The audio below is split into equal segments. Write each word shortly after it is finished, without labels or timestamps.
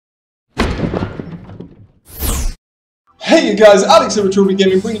Hey you guys, Alex here with Trophy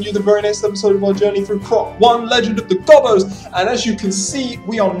Gaming, bringing you the very next episode of our journey through Croc 1, Legend of the Gobbos. And as you can see,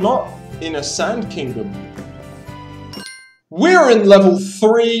 we are not in a sand kingdom. We're in level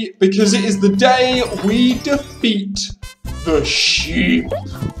 3 because it is the day we defeat the sheep.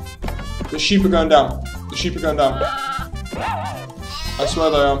 The sheep are going down. The sheep are going down. I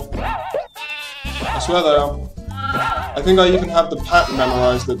swear they are. I swear they are. I think I even have the pattern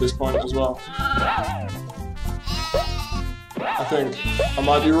memorized at this point as well. I think. I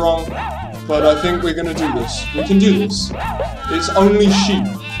might be wrong, but I think we're gonna do this. We can do this. It's only sheep.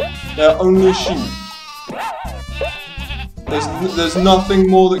 They're only sheep. There's nothing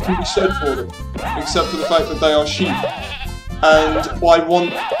more that can be said for them, except for the fact that they are sheep. And I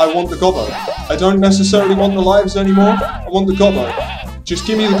want the gobbo. I don't necessarily want the lives anymore. I want the gobbo. Just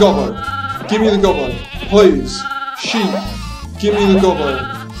give me the gobbo. Give me the gobbo. Please. Sheep. Give me the gobbo.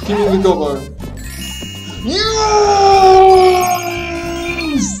 Give me the gobbo. Yes!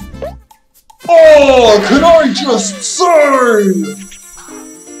 Oh, can I just say?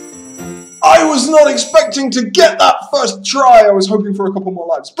 I was not expecting to get that first try. I was hoping for a couple more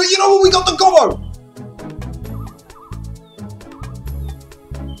lives. But you know what? We got the gobbo!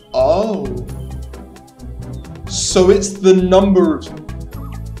 Oh. So it's the number of...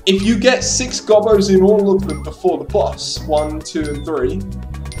 If you get 6 gobbos in all of them before the boss, 1, 2, and 3,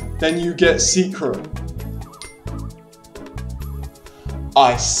 then you get secret.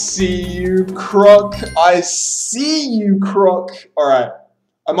 I see you, Croc. I see you, Croc. Alright.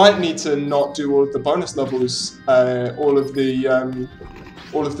 I might need to not do all of the bonus levels, all of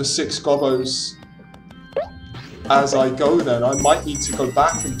the 6 gobbos as I go then. I might need to go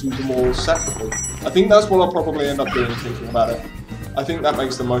back and do them all separately. I think that's what I'll probably end up doing, thinking about it. I think that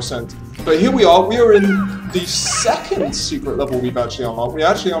makes the most sense. But here we are in the second secret level we've actually unlocked. We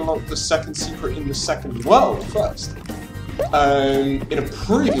actually unlocked the second secret in the second world first. In a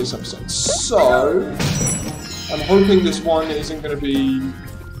previous episode. So, I'm hoping this one isn't going to be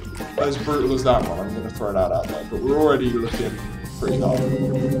as brutal as that one. I'm going to throw that out there. But we're already looking pretty hard.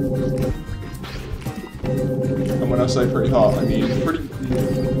 And when I say pretty hard, I mean pretty,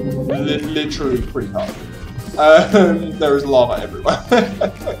 literally pretty hard. There is lava everywhere.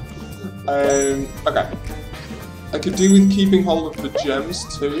 Okay. I could do with keeping hold of the gems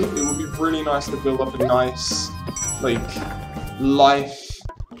too. It would be really nice to build up a nice, like, life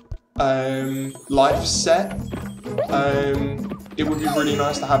set. It would be really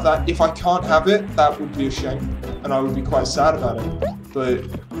nice to have that. If I can't have it, that would be a shame, and I would be quite sad about it. But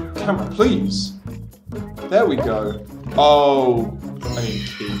camera, please. There we go. Oh, I need a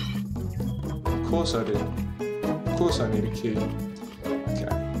key. Of course I do. Of course I need a key. Okay.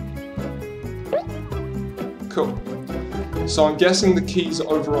 Cool. So I'm guessing the key's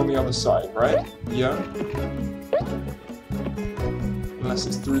over on the other side, right? Yeah? Unless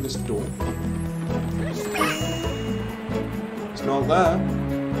it's through this door. It's not there.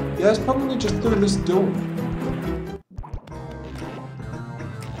 Yeah, it's probably just through this door.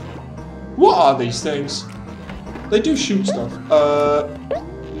 What are these things? They do shoot stuff.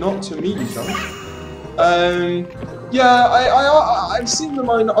 Not to me, you don't. Yeah, I've seen them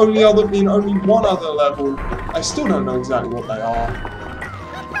in only one other level. I still don't know exactly what they are.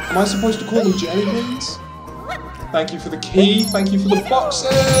 Am I supposed to call them jelly beans? Thank you for the key. Thank you for the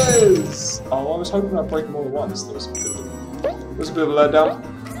boxes. Oh, I was hoping I'd break them all at once. That was a bit of a letdown.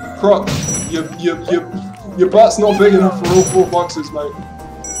 Croc, your butt's not big enough for all 4 boxes, mate.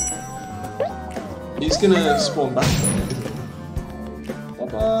 He's gonna spawn back. Bye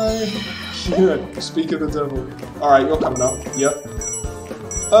bye. Yeah, speak of the devil. Alright, you're coming up. Yep.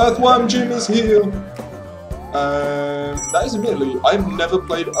 Earthworm Jim is here. That is admittedly, I've never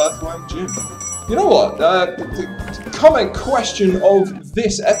played Earthworm Jim. You know what? The comment question of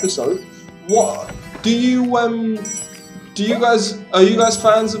this episode. What are you guys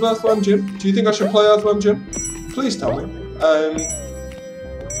fans of Earthworm Jim? Do you think I should play Earthworm Jim? Please tell me.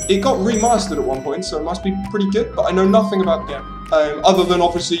 It got remastered at one point, so it must be pretty good, but I know nothing about the game. Other than,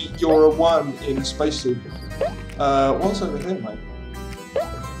 obviously, you're a worm in a spacesuit. What's over here, mate?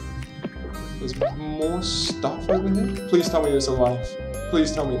 There's more stuff over here? Please tell me it's alive.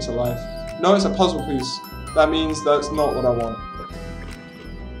 Please tell me it's alive. No, it's a puzzle piece. That means that's not what I want.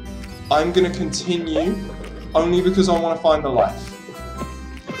 I'm gonna continue, only because I want to find the life.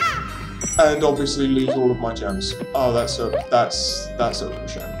 And obviously lose all of my gems. Oh, that's a real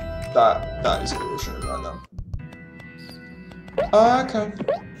shame. That is a real shame right now. Okay.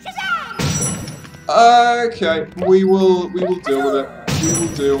 Okay, we will deal with it.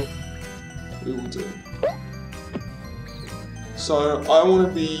 We will deal. So I want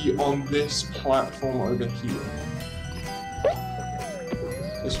to be on this platform over here.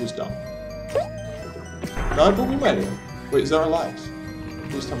 This was dumb. No, but we made it. Wait, is there a life?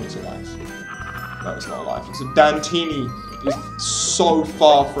 Please tell me it's a life. No, it's not a life. It's a Dantini. It is so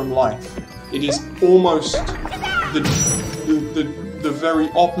far from life. It is almost the very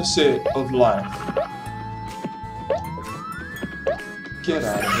opposite of life. Get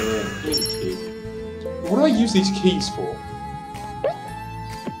out of here. Give me the key. What do I use these keys for?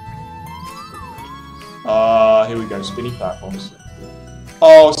 Here we go. Spinny platforms.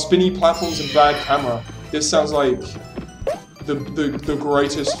 Oh, spinny platforms and bad camera. This sounds like the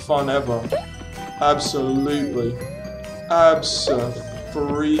greatest fun ever. Absolutely.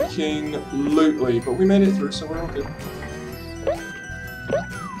 Abso-freaking-lutely. But we made it through, so we're all good.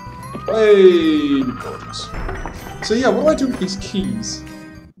 Hey, gorgeous. So yeah, what do I do with these keys?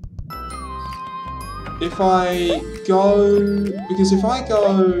 If I go... Because if I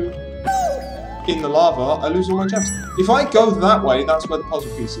go in the lava, I lose all my gems. If I go that way, that's where the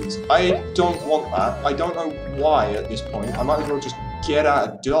puzzle piece is. I don't want that. I don't know why at this point. I might as well just get out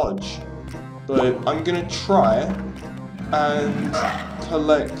of Dodge. But I'm gonna try and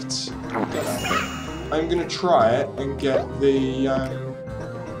collect... Get out of it. I'm gonna try it and get the...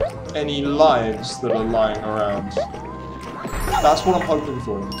 any lives that are lying around. That's what I'm hoping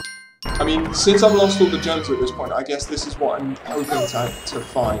for. I mean, since I've lost all the gems at this point, I guess this is what I'm hoping to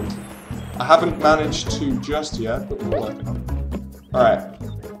find. I haven't managed to just yet, but we're working on it. Alright.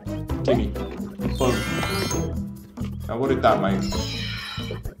 Gimme. Boom. Now, what did that make?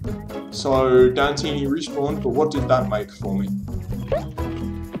 So, Dantini respawned, but what did that make for me?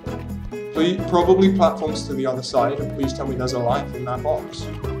 Probably platforms to the other side, and please tell me there's a life in that box.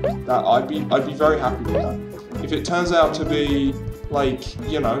 I'd be very happy with that. If it turns out to be, like,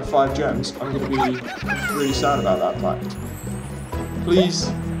 you know, 5 gems, I'm gonna be really sad about that fact.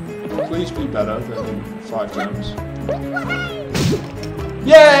 Please be better than 5 gems.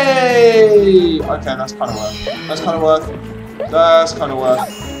 Yay! Okay, that's kind of worth. That's kind of worth.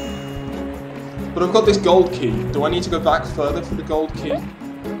 But I've got this gold key. Do I need to go back further for the gold key?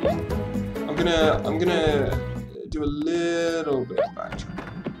 I'm gonna do a little bit of backtrack.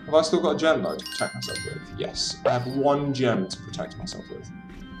 Have I still got a gem though to protect myself with? Yes, I have 1 gem to protect myself with.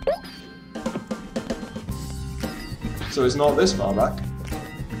 So it's not this far back.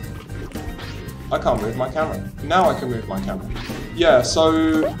 I can't move my camera. Now I can move my camera. Yeah,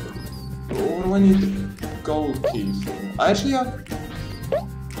 so... What do I need the gold key for? I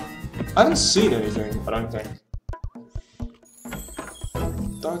haven't seen anything, I don't think.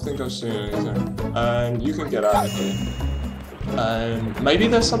 Don't think I've seen anything. And you can get out of here. And maybe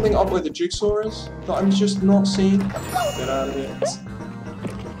there's something up where the jigsaw is that I'm just not seeing. Get out of it.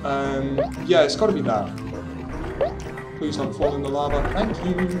 Yeah, it's gotta be that. Please don't fall in the lava. Thank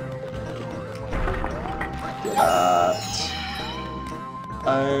you. Get out.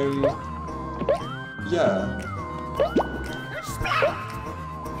 Yeah.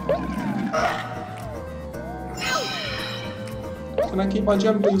 Can I keep my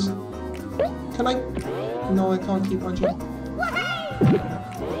gem, please? Can I? No, I can't keep my gem.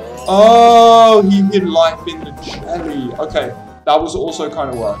 Oh, he hid life in the jelly. Okay, that was also kind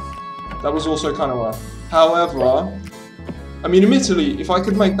of worth. However, I mean, admittedly, if I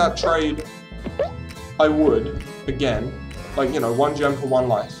could make that trade, I would. Again, like, you know, 1 gem for 1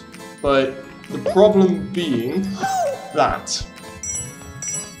 life. But the problem being that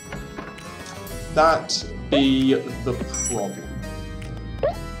be the problem.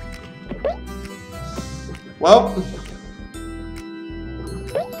 Well,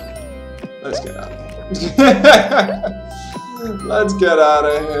 let's get out of here. Let's get out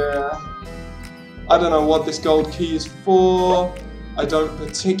of here. I don't know what this gold key is for. I don't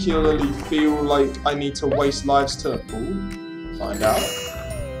particularly feel like I need to waste lives to find out.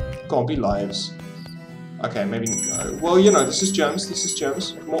 Can't be lives. Okay, maybe no. Well, you know, this is gems.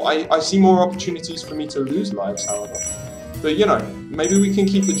 I see more opportunities for me to lose lives, however. But you know, maybe we can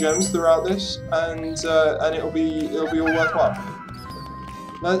keep the gems throughout this, and it'll be all worthwhile.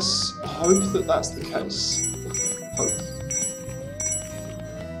 Let's hope that that's the case. Hope.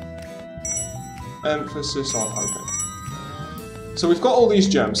 Emphasis on hoping. So we've got all these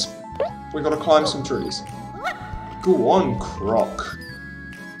gems. We've got to climb some trees. Go on, Croc.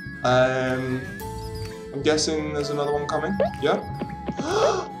 I'm guessing there's another one coming. Yeah.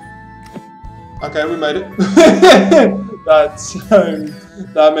 Okay, we made it.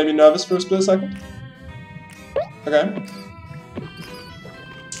 That made me nervous for a split second. Okay.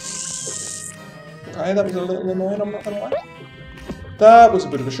 Okay, that was a little annoying, I'm not gonna lie. That was a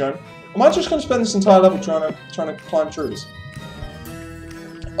bit of a shame. Am I just gonna spend this entire level trying to climb trees?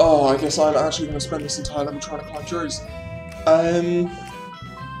 Oh, I guess I'm actually gonna spend this entire level trying to climb trees.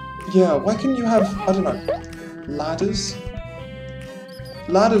 Yeah, why couldn't you have, I don't know, ladders?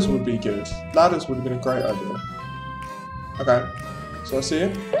 Ladders would be good. Ladders would have been a great idea. Okay, so I see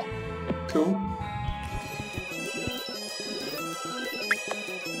it. Cool.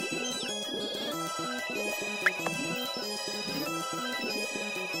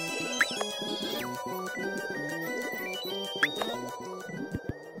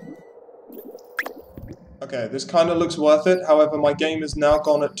 Okay, this kind of looks worth it. However, my game is now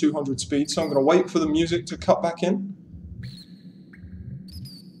gone at 200 speed, so I'm going to wait for the music to cut back in.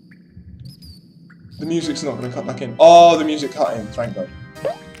 The music's not going to cut back in. Oh, the music cut in, thank God.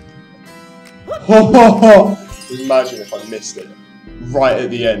 Imagine if I missed it. Right at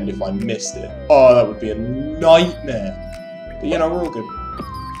the end, if I missed it. Oh, that would be a nightmare. But you know, we're all good.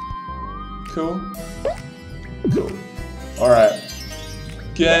 Cool. Cool. Alright.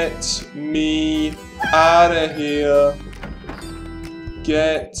 Get me out of here.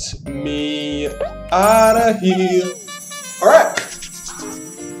 Get me out of here. Alright.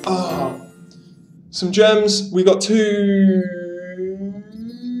 Oh. Some gems. We got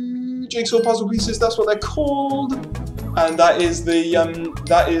 2 jigsaw puzzle pieces. That's what they're called. And that is the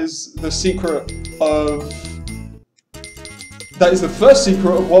secret of. That is the first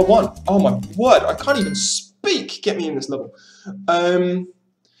secret of World 1. Oh my word! I can't even speak. Get me in this level.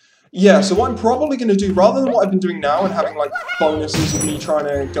 Yeah, so what I'm probably going to do, rather than what I've been doing now and having like bonuses of me trying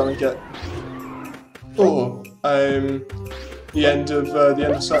to go and get the end of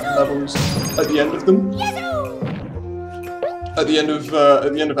certain levels at the end of them, at the end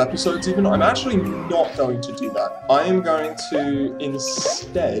of episodes even, I'm actually not going to do that. I am going to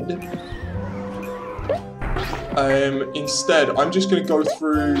instead I'm just going to go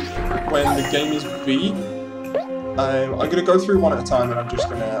through when the game is beat. I'm gonna go through one at a time, and I'm just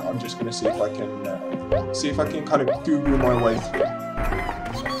gonna see if I can kind of Google my way through.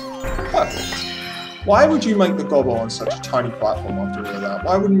 Perfect. Why would you make the Gobbo on such a tiny platform after all of that?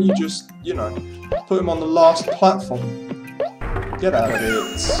 Why wouldn't you just, you know, put him on the last platform? Get out of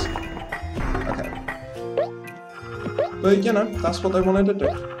it. Okay. But you know, that's what they wanted to do.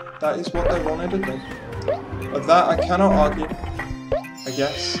 That is what they wanted to do. Of that, I cannot argue. I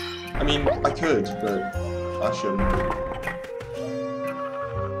guess. I mean, I could, but. I shouldn't.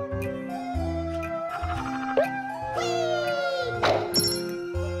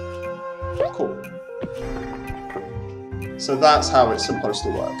 Cool. So that's how it's supposed to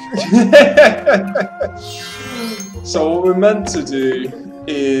work. So what we're meant to do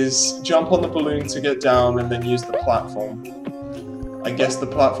is jump on the balloon to get down and then use the platform. I guess the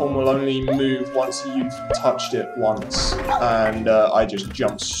platform will only move once you've touched it once, and I just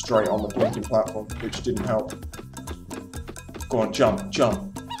jumped straight on the blinking platform, which didn't help. Go on, jump,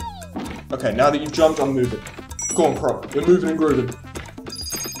 jump. Okay, now that you've jumped, I'm moving. Go on, Croc, we're moving and grooving.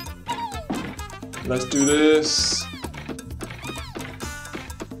 Let's do this.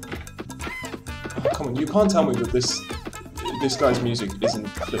 Oh, come on, you can't tell me that this guy's music isn't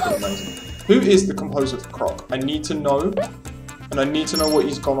flipping amazing. Who is the composer for Croc? I need to know. And I need to know what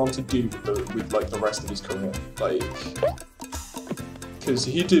he's gone on to do with like the rest of his career, like, because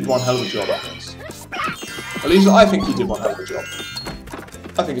he did one hell of a job at this. At least I think he did one hell of a job.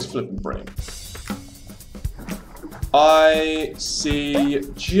 I think it's flipping brilliant. I see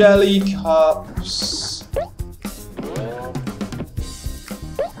jelly cups,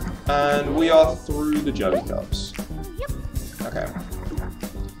 and we are through the jelly cups. Okay.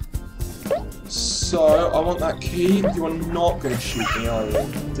 So, I want that key. You are not going to shoot me, are you?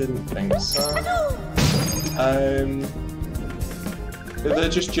 Didn't think so. Are there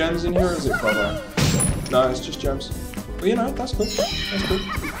just gems in here, or is it Gobbos? No, it's just gems. Well, you know, that's cool. That's cool.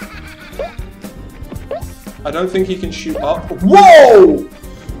 I don't think he can shoot up. Whoa!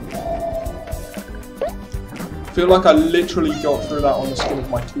 I feel like I literally got through that on the skin of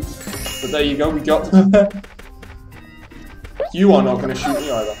my tooth. But there you go, we got there. You are not going to shoot me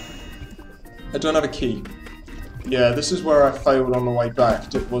either. I don't have a key. Yeah, this is where I failed on the way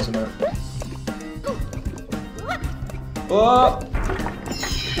back, wasn't it? Oh!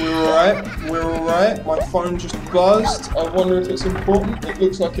 We're alright, we're alright. My phone just buzzed. I wonder if it's important. It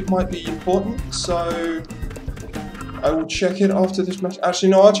looks like it might be important, so I will check it after this match.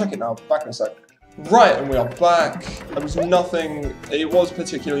 Actually, no, I'll check it now. Back in a sec. Right, and we are back. It was nothing. It was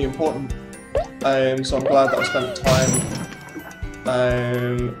particularly important. So I'm glad that I spent time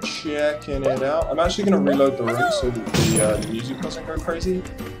checking it out. I'm actually going to reload the room so that the music doesn't go crazy.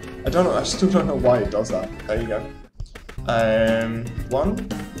 I don't know. I still don't know why it does that. There you go. 1,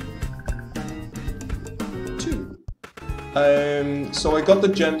 2. So I got the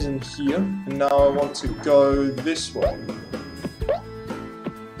gems in here, and now I want to go this way.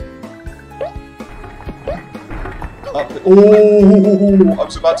 Up the, oh, I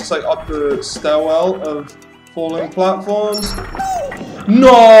was about to say up the stairwell of falling platforms.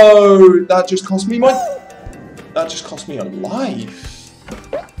 No, that just cost me a life.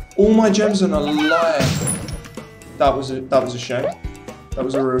 All my gems and a life. That was a shame. That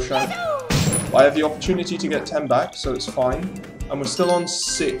was a real shame. I have the opportunity to get 10 back, so it's fine. And we're still on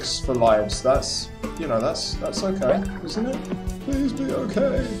 6 for lives. That's, you know, that's okay, isn't it? Please be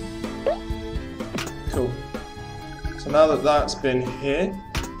okay. Cool. So now that that's been hit,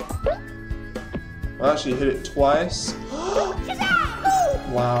 I actually hit it twice.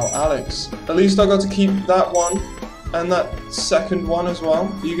 Wow, Alex. At least I got to keep that one and that second one as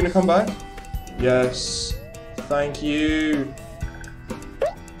well. Are you gonna come back? Yes. Thank you.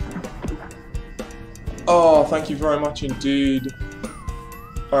 Oh, thank you very much indeed.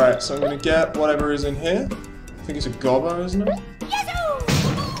 Alright, so I'm gonna get whatever is in here. I think it's a gobbo, isn't it?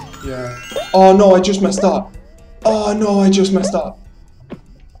 Yeah. Oh no, I just messed up. Oh no, I just messed up.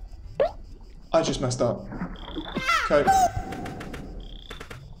 I just messed up. Okay.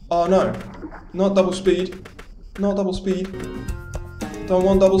 Oh no. Not double speed. Not double speed. Don't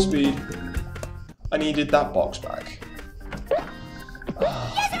want double speed. I needed that box back.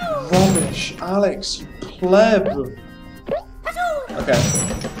 Rubbish, Alex, you pleb. Okay,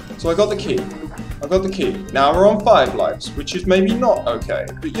 so I got the key. I got the key. Now we're on 5 lives, which is maybe not okay,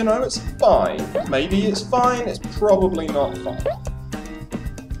 but you know, it's fine. Maybe it's fine, it's probably not fine.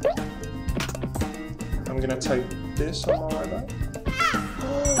 I'm gonna take this on my way back.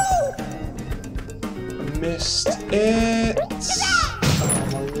 I missed it.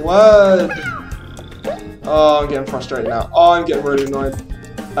 Oh my word. Oh, I'm getting frustrated now. Oh, I'm getting really annoyed.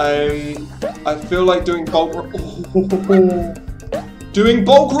 I feel like doing bulk doing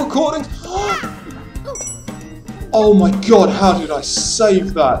bulk recordings. Oh my god, how did I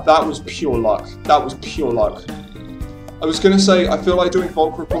save that? That was pure luck. That was pure luck. I was gonna say, I feel like doing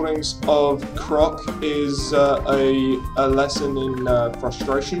bulk recordings of Croc is a lesson in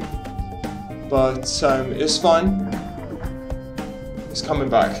frustration, but it's fine. It's coming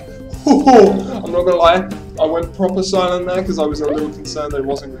back. I'm not gonna lie, I went proper silent there because I was a little concerned that it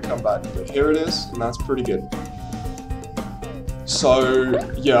wasn't gonna come back, but here it is, and that's pretty good. So,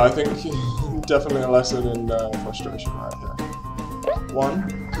 yeah, I think definitely a lesson in frustration right here.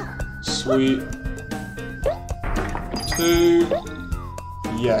 1, sweet. 2,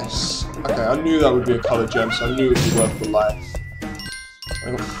 yes. Okay, I knew that would be a colour gem, so I knew it would be worth the life. I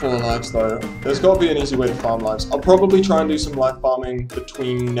got 4 lives though. There's got to be an easy way to farm lives. I'll probably try and do some life farming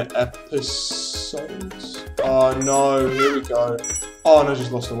between episodes. Oh no, here we go. Oh no, I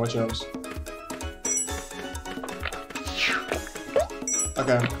just lost all my gems.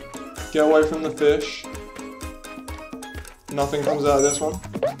 Okay, get away from the fish. Nothing comes out of this one.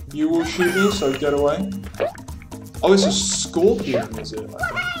 You will shoot me, so get away. Oh, it's a scorpion, is it?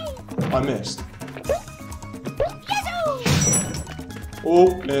 I think. I missed.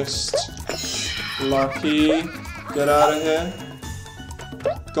 Oh, missed. Lucky. Get out of here.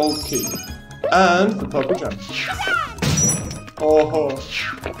 Gold key. And the purple gem. Oh,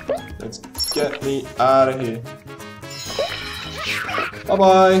 let's get me out of here.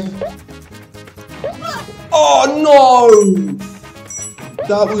 Bye-bye. Oh, no!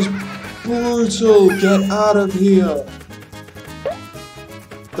 That was brutal. Get out of here.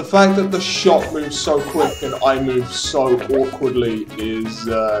 The fact that the shot moves so quick and I move so awkwardly is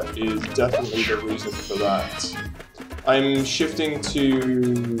definitely the reason for that. I'm shifting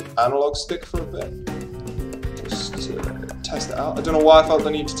to analog stick for a bit, just to test it out. I don't know why I felt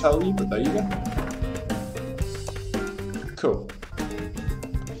the need to tell you, but there you go. Cool.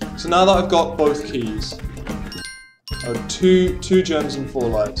 So now that I've got both keys, I have two gems and 4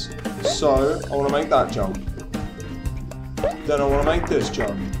 lives. So I want to make that jump. Then I want to make this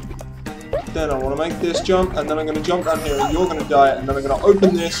jump. Then I want to make this jump, and then I'm going to jump down here, and you're going to die, and then I'm going to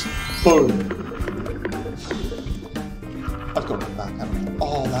open this. Boom. I've got it back, haven't I?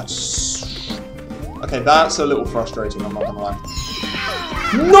 Oh, that's... Okay, that's a little frustrating, I'm not going to lie.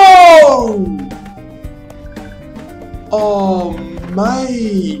 No! Oh,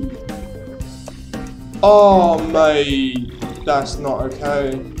 mate. Oh, mate. That's not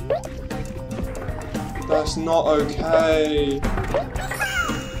okay. That's not okay.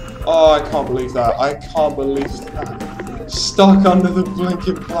 Oh, I can't believe that. I can't believe that. Stuck under the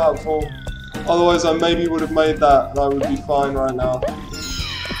blinking platform. Otherwise, I maybe would have made that and I would be fine right now.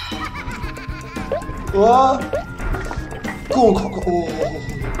 What? Go on, Croc. Oh.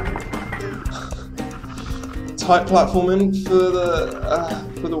 Tight platforming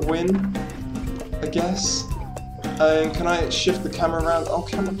for the win, I guess. And can I shift the camera around? Oh,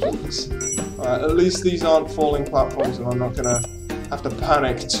 camera, please. Alright, at least these aren't falling platforms, and I'm not gonna have to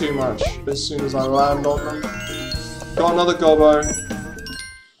panic too much as soon as I land on them. Got another Gobbo.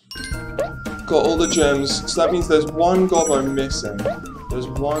 Got all the gems, so that means there's one Gobbo missing. There's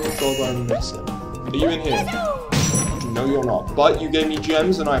one Gobbo missing. Are you in here? No, you're not. But you gave me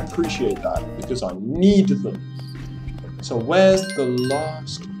gems, and I appreciate that, because I need them. So where's the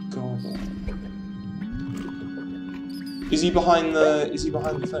last Gobbo? Is he behind the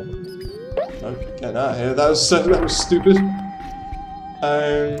thing? Nope, getting out of here. That was stupid.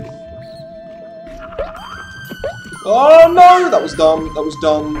 Oh no! That was dumb,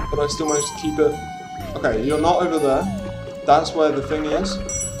 but I still managed to keep it. Okay, you're not over there. That's where the thing is.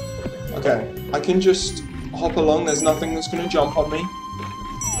 Okay, I can just hop along, there's nothing that's gonna jump on me.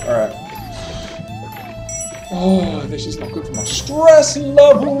 Alright. Oh, this is not good for my stress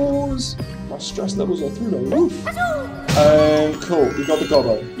levels! My stress levels are through the roof. Cool, we got the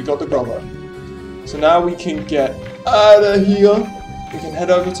Gobbo. So now we can get out of here. We can head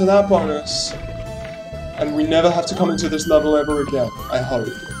over to that bonus. And we never have to come into this level ever again, I hope.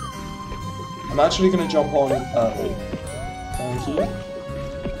 I'm actually gonna jump on early. Thank you.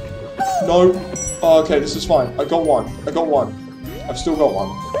 No. Oh, okay, this is fine. I got one. I've still got one.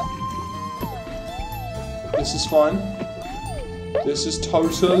 This is fine. This is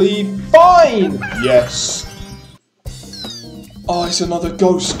totally fine! Yes. Oh, it's another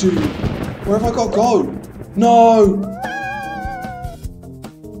ghost, dude. Where have I got to go? No!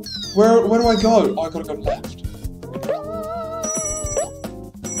 Where do I go? Oh, I gotta go left.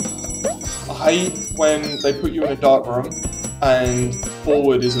 I hate when they put you in a dark room and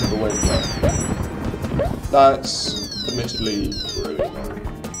forward isn't the way to go. That's admittedly really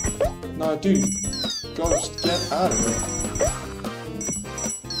annoying. No, dude. Ghost, get out of here.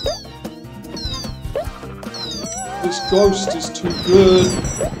 This ghost is too good.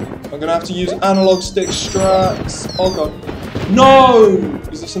 I'm gonna have to use analog stick strats. Oh god. No!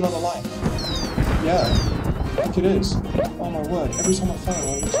 Is this another life? Yeah. I think it is. Oh my word. Every time I fail,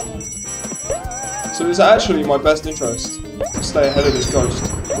 I lose life. So it's actually my best interest to stay ahead of this ghost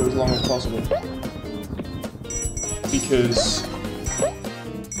for as long as possible. Because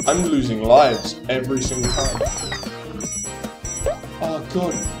I'm losing lives every single time. Oh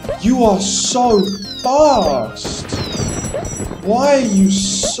god. You are so fast! Why are you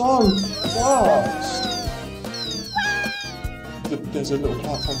so fast? There's a little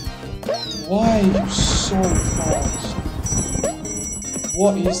platform. Why are you so fast?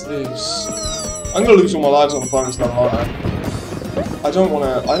 What is this? I'm gonna lose all my lives on the bonus level, aren't I? I don't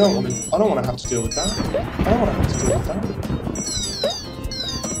wanna have to deal with that. I don't wanna have to deal with that.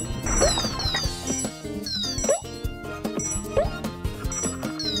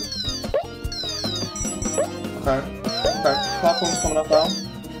 Okay. Platform's coming up now.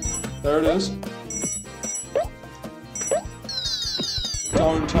 There it is.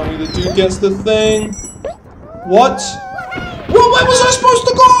 Don't tell me the dude gets the thing. What? Well, where was I supposed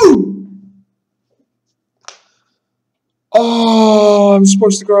to go? Oh, I'm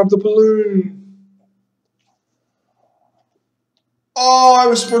supposed to grab the balloon. Oh, I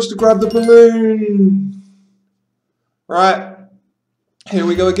was supposed to grab the balloon. Right. Here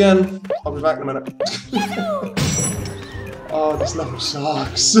we go again. I'll be back in a minute. Oh, this level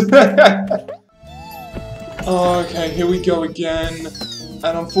sucks. Okay, here we go again.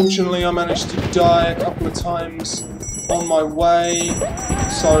 And unfortunately, I managed to die a couple of times on my way.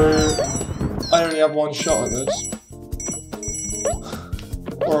 So, I only have one shot at this.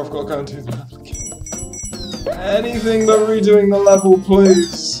 Or I've got to go and do the level again. Anything but redoing the level,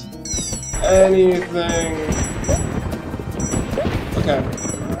 please. Anything. Okay.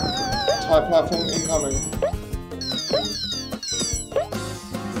 Type platform incoming.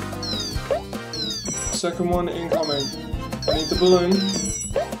 Second one incoming. I need the balloon.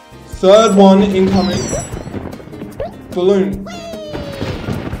 Third one incoming. Balloon.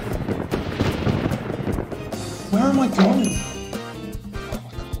 Where am I going?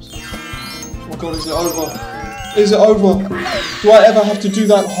 Oh my god, is it over? Is it over? Do I ever have to do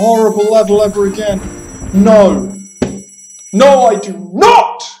that horrible level ever again? No! No, I do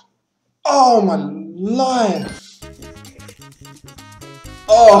not! Oh, my life!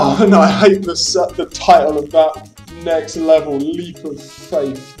 Oh, no, I hate the title of that next level, Leap of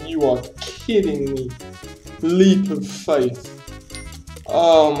Faith. You are kidding me. Leap of Faith.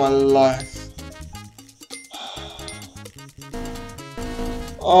 Oh, my life.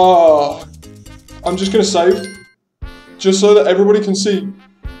 Oh, I'm just gonna save, just so that everybody can see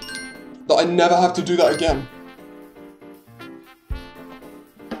that I never have to do that again.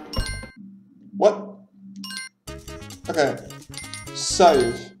 What? Okay.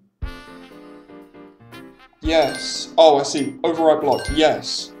 Save. Yes. Oh, I see. Override block.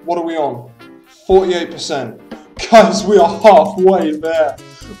 Yes. What are we on? 48%. Guys, we are halfway there.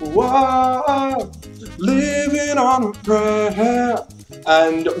 Whoa! Living on a prayer.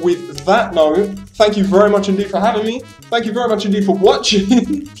 And with that note, thank you very much indeed for having me. Thank you very much indeed for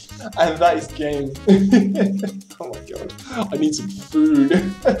watching. And that is game. Oh my god, I need some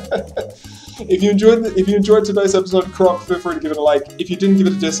food. If you enjoyed today's episode of Croc, feel free to give it a like. If you didn't give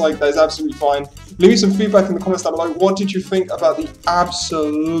it a dislike, that is absolutely fine. Leave me some feedback in the comments down below. What did you think about the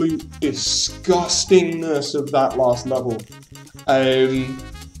absolute disgustingness of that last level?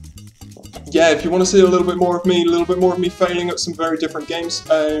 Yeah, if you want to see a little bit more of me failing at some very different games,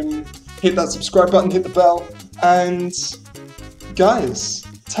 hit that subscribe button, hit the bell, and guys,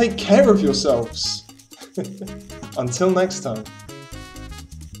 take care of yourselves. Until next time.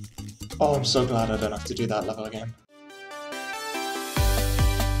 Oh, I'm so glad I don't have to do that level again.